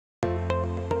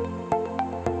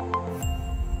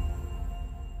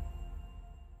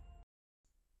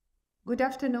Good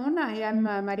afternoon. I am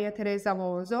Maria Teresa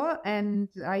Voso, and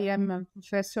I am a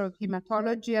professor of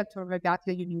hematology at Tor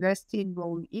Vergata University in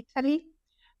Rome, Italy.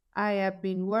 I have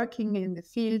been working in the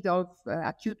field of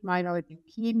acute myeloid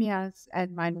leukemias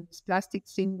and myelodysplastic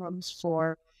syndromes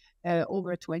for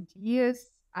over 20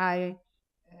 years. I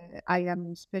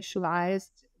am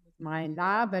specialized with my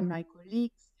lab and my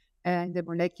colleagues in the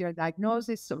molecular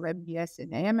diagnosis of MDS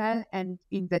and AML and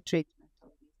in the treatment of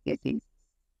these diseases.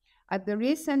 At the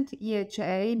recent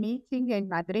EHA meeting in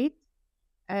Madrid,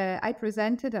 I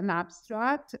presented an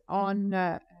abstract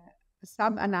on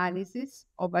sub-analysis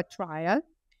of a trial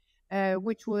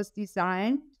which was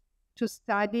designed to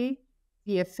study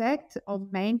the effect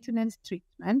of maintenance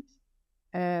treatment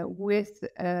with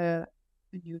a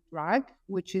new drug,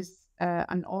 which is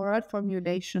an oral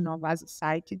formulation of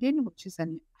azacitidine, which is a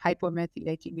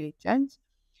hypomethylating agent.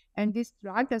 And this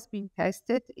drug has been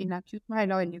tested in acute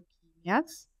myeloid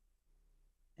leukemias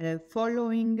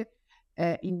following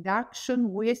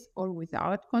induction with or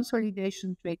without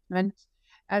consolidation treatment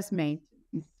as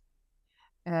maintenance.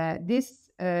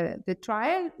 The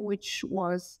trial, which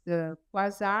was the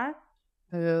Quasar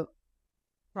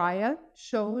trial,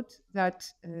 showed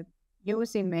that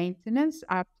using maintenance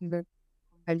after the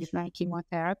conventional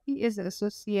chemotherapy is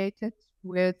associated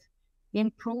with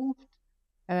improved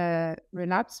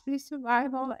relapse-free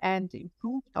survival and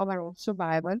improved overall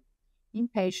survival in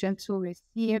patients who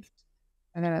received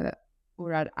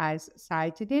oral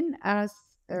azacitidine as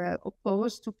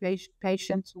opposed to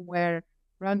patients who were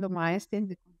randomized in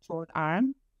the control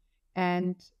arm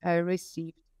and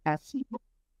received placebo.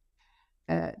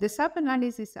 The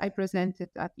sub-analysis I presented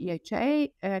at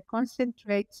EHA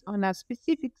concentrates on a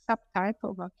specific subtype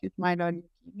of acute myeloid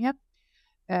leukemia,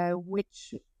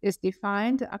 which is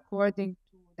defined according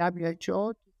to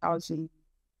WHO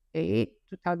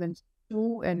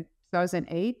 2002 and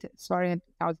 2008, and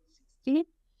 2016,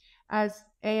 as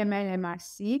AML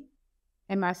MRC.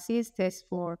 MRC stands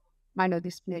for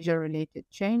myelodysplasia-related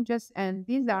changes, and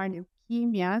these are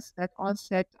leukemias that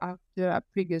onset after a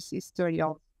previous history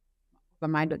of a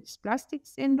myelodysplastic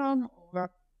syndrome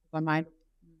or a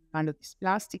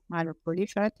myelodysplastic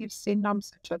myeloproliferative syndrome,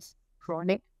 such as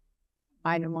chronic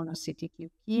myelomonocytic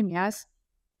leukemias.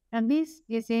 And these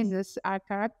diseases are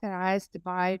characterized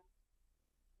by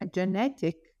a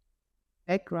genetic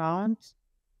background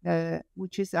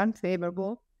which is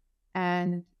unfavorable,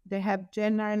 and they are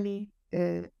generally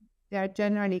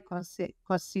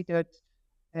considered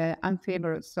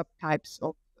unfavorable subtypes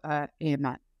of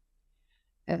AML.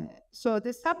 So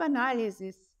the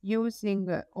sub-analysis using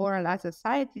oral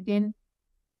azacitidine,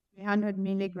 300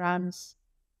 milligrams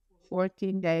for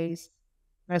 14 days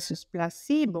versus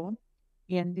placebo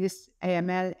in this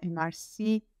AML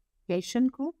MRC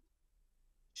patient group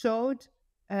showed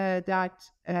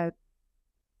that the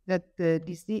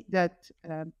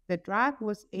drug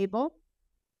was able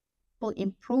to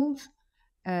improve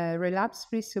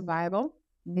relapse-free survival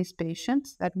in these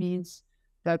patients. That means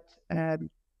that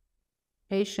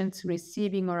patients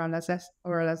receiving oral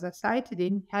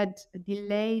azacitidine had a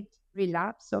delayed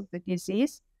relapse of the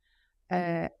disease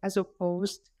as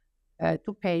opposed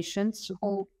to patients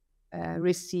who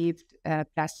received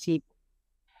placebo.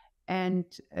 And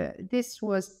this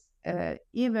was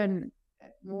even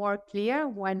more clear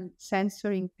when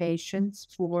censoring patients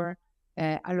for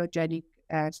allogenic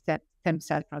stem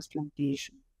cell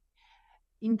transplantation.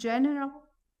 In general,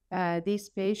 these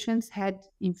patients had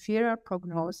inferior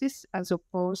prognosis as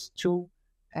opposed to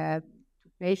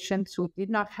patients who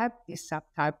did not have this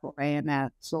subtype of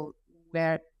AML, so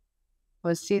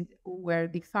were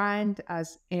defined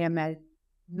as AML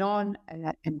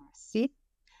non-MRC.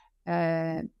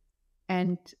 And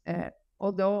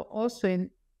although also in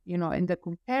the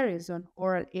comparison,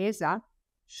 oral AZA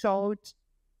showed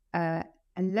a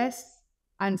less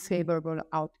unfavorable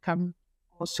outcome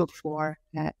also for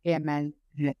AML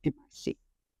MRC.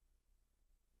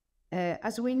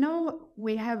 As we know,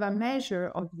 we have a measure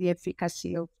of the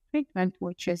efficacy of treatment,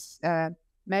 which is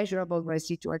measurable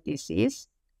residual disease.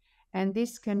 And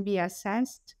this can be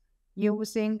assessed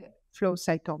using flow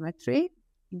cytometry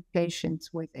in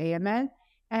patients with AML.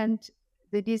 And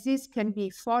the disease can be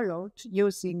followed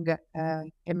using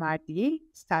MRD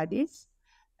studies.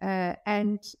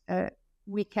 And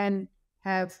we can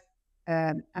have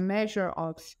a measure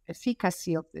of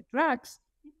efficacy of the drugs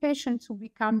in patients who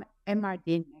become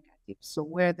MRD negative, so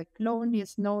where the clone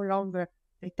is no longer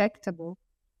detectable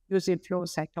using flow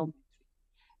cytometry.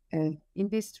 In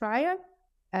this trial,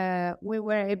 we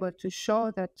were able to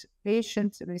show that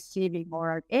patients receiving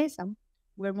oral AZA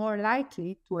were more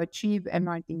likely to achieve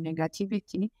MRD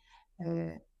negativity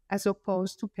as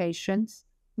opposed to patients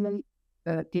who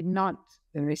did not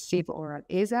receive oral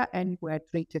ESA and were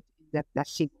treated in the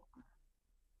placebo.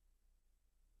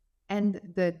 And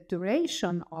the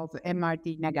duration of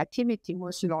MRD negativity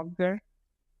was longer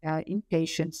in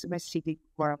patients receiving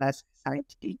oral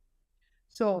azacitidine.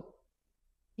 So,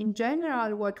 in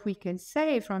general, what we can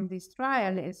say from this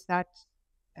trial is that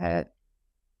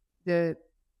the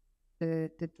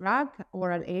drug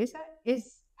oral ESA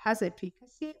has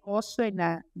efficacy also in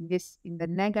the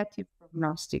negative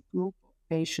prognostic group of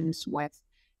patients with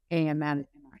AML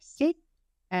MRC,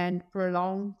 and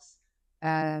prolongs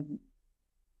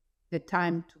the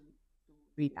time to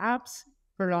relapse,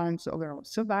 prolongs overall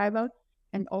survival,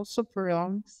 and also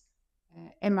prolongs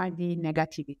MRD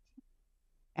negativity.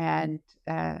 And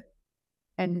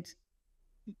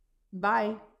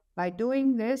by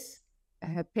doing this,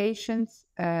 patients,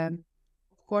 of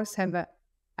course, have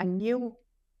a new.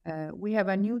 We have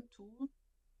a new tool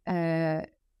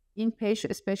in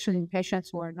patients, especially in patients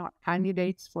who are not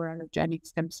candidates for allogeneic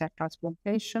stem cell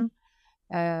transplantation,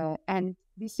 and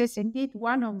this is indeed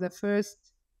one of the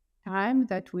first time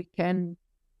that we can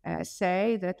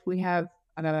say that we have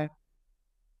a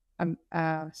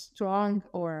strong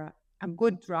or a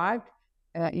good drug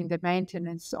in the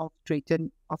maintenance of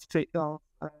treatment of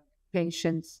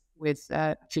patients with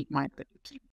acute myeloid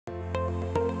leukemia.